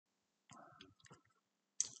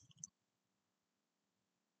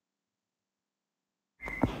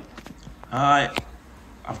Hi,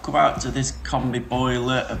 I've come out to this combi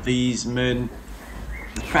boiler, a Viessmann.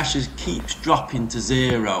 The pressure keeps dropping to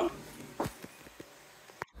 0.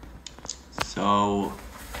 So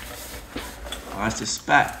I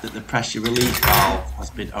suspect that the pressure relief valve has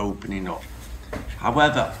been opening up.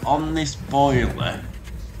 However, on this boiler,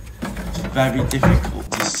 it's very difficult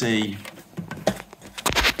to see.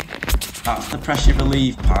 That's the pressure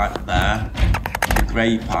relief pipe there, the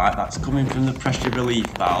grey pipe, that's coming from the pressure relief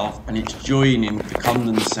valve, and it's joining the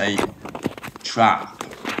condensate trap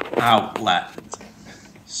outlet.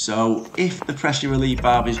 So if the pressure relief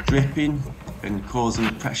valve is dripping and causing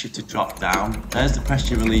the pressure to drop down, there's the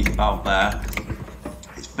pressure relief valve there.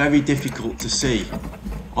 It's very difficult to see.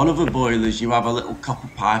 On other boilers you have a little copper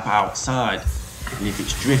pipe outside, and if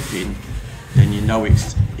it's dripping then you know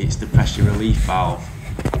it's the pressure relief valve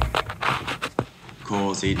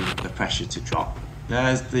causing the pressure to drop.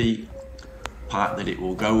 There's the pipe that it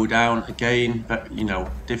will go down again, but you know,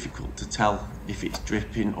 difficult to tell if it's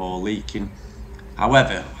dripping or leaking.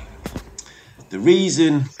 However, the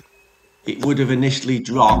reason it would have initially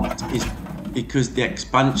dropped is because the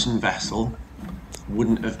expansion vessel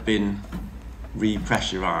wouldn't have been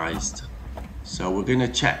repressurized. So we're going to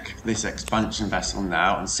check this expansion vessel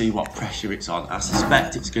now and see what pressure it's on. I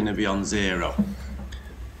suspect it's going to be on 0.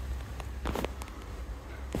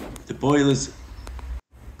 The boiler's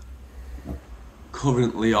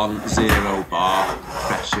currently on 0 bar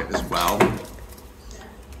pressure as well,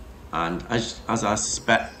 and as I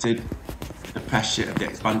suspected, the pressure of the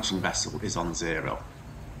expansion vessel is on 0.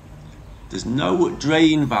 There's no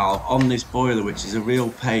drain valve on this boiler, which is a real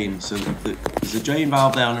pain. So there's a drain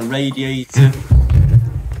valve there on a radiator,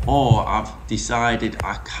 or I've decided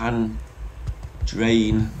I can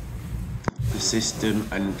drain the system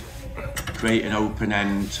and create an open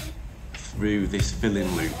end through this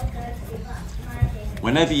filling loop.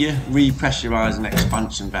 Whenever you repressurize an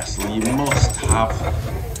expansion vessel, you must have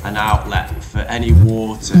an outlet for any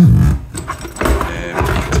water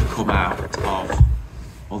to come out of,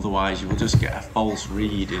 otherwise you will just get a false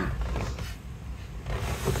reading.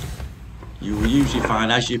 You will usually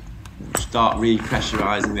find as you start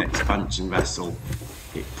repressurizing the expansion vessel,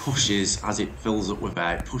 it pushes, as it fills up with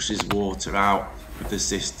air, it pushes water out of the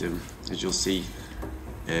system. As you'll see,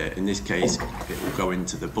 in this case it will go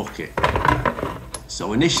into the bucket.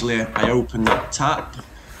 So initially I opened that tap,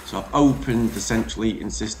 so I've opened the central heating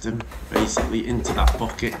system basically into that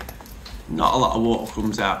bucket. Not a lot of water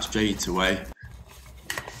comes out straight away,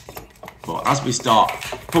 but as we start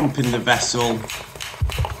pumping the vessel,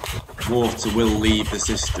 water will leave the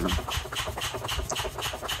system.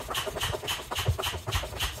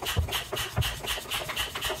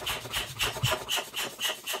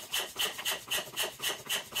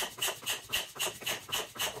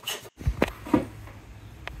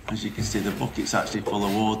 As you can see, the bucket's actually full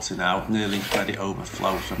of water now, nearly let it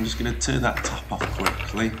overflow. So I'm just going to turn that tap off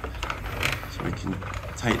quickly so we can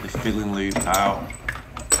take the filling loop out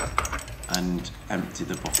and empty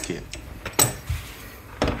the bucket.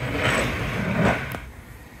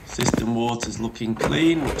 System water's looking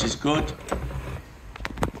clean, which is good.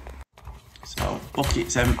 So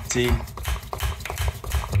bucket's empty.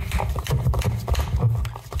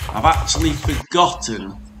 I've actually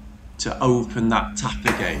forgotten to open that tap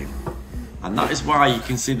again, and that is why you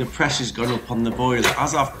can see the pressure's gone up on the boiler.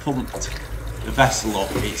 As I've pumped the vessel up,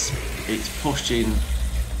 it's pushing,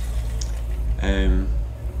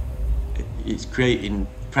 it's creating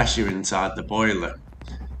pressure inside the boiler.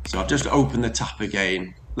 So I've just opened the tap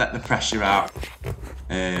again, let the pressure out,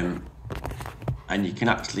 and you can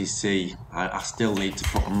actually see I still need to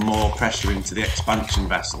put more pressure into the expansion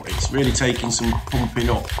vessel. It's really taking some pumping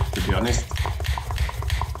up, to be honest.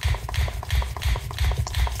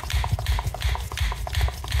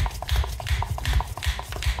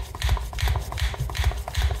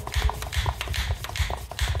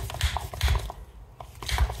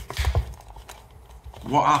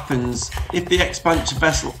 What happens if the expansion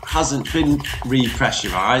vessel hasn't been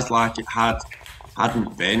repressurized, like it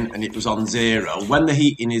hadn't been, and it was on 0? When the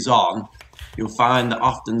heating is on, you'll find that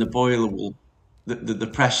often the boiler will, the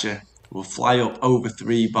pressure will fly up over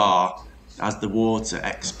 3 bar as the water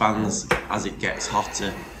expands as it gets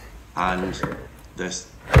hotter, and the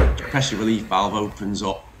pressure relief valve opens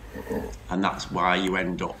up, and that's why you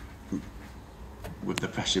end up with the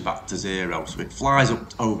pressure back to 0. So it flies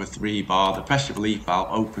up over 3 bar, the pressure relief valve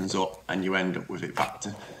opens up, and you end up with it back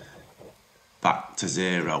to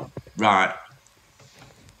 0. Right,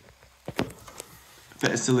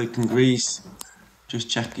 bit of silicone grease, just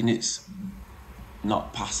checking it's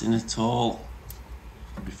not passing at all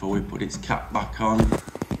before we put its cap back on.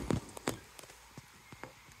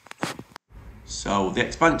 So the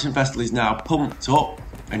expansion vessel is now pumped up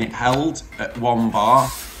and it held at 1 bar.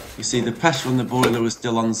 You see the pressure on the boiler was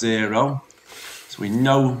still on 0. So we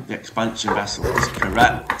know the expansion vessel is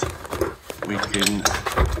correct. We can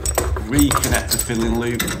reconnect the filling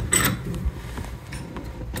loop.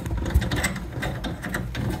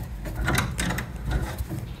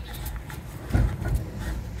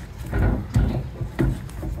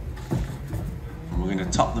 And we're going to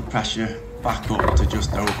top the pressure back up to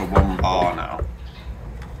just over 1 bar now.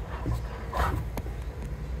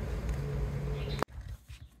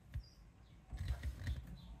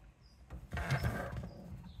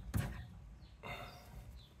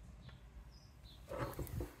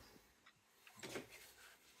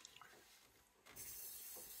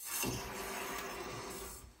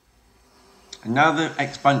 And now the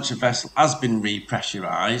expansion vessel has been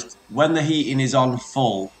repressurised. When the heating is on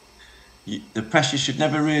full, the pressure should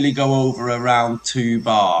never really go over around 2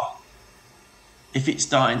 bar. If it's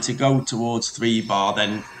starting to go towards 3 bar,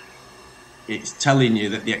 then it's telling you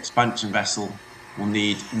that the expansion vessel will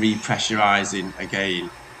need repressurising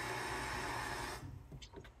again.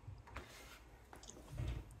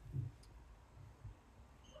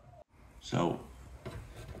 So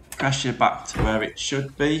pressure back to where it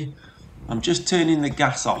should be. I'm just turning the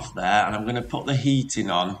gas off there and I'm going to put the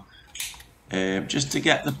heating on just to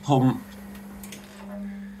get the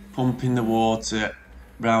pumping the water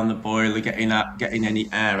around the boiler, getting any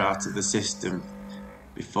air out of the system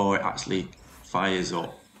before it actually fires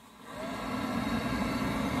up.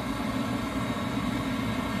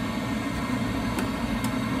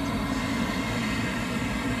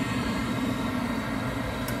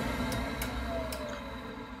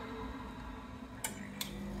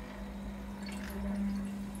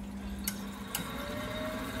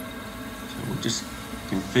 So we just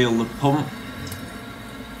can feel the pump.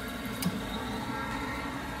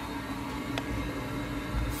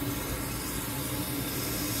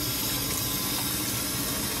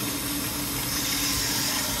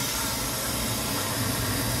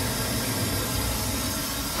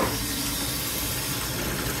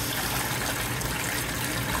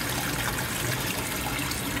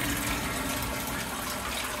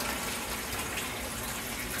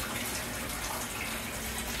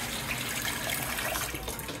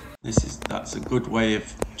 That's a good way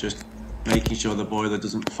of just making sure the boiler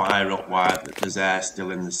doesn't fire up while there's air still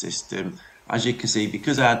in the system. As you can see,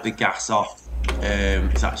 because I had the gas off,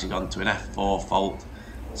 it's actually gone to an F4 fault,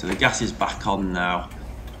 so the gas is back on now.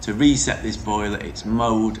 To reset this boiler, it's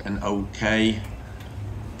mode and OK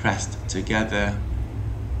pressed together,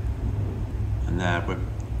 and there we're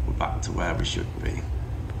back to where we should be.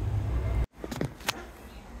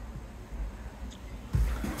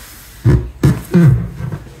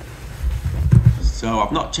 So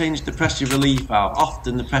I've not changed the pressure relief valve.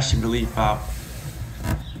 Often the pressure relief valve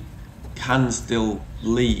can still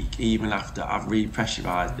leak even after I've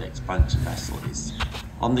repressurised the expansion vessel.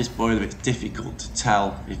 On this boiler it's difficult to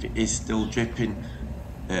tell if it is still dripping,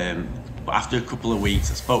 but after a couple of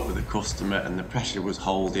weeks I spoke with the customer and the pressure was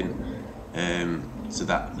holding, so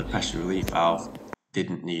that the pressure relief valve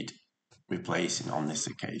didn't need replacing on this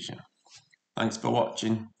occasion. Thanks for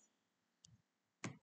watching.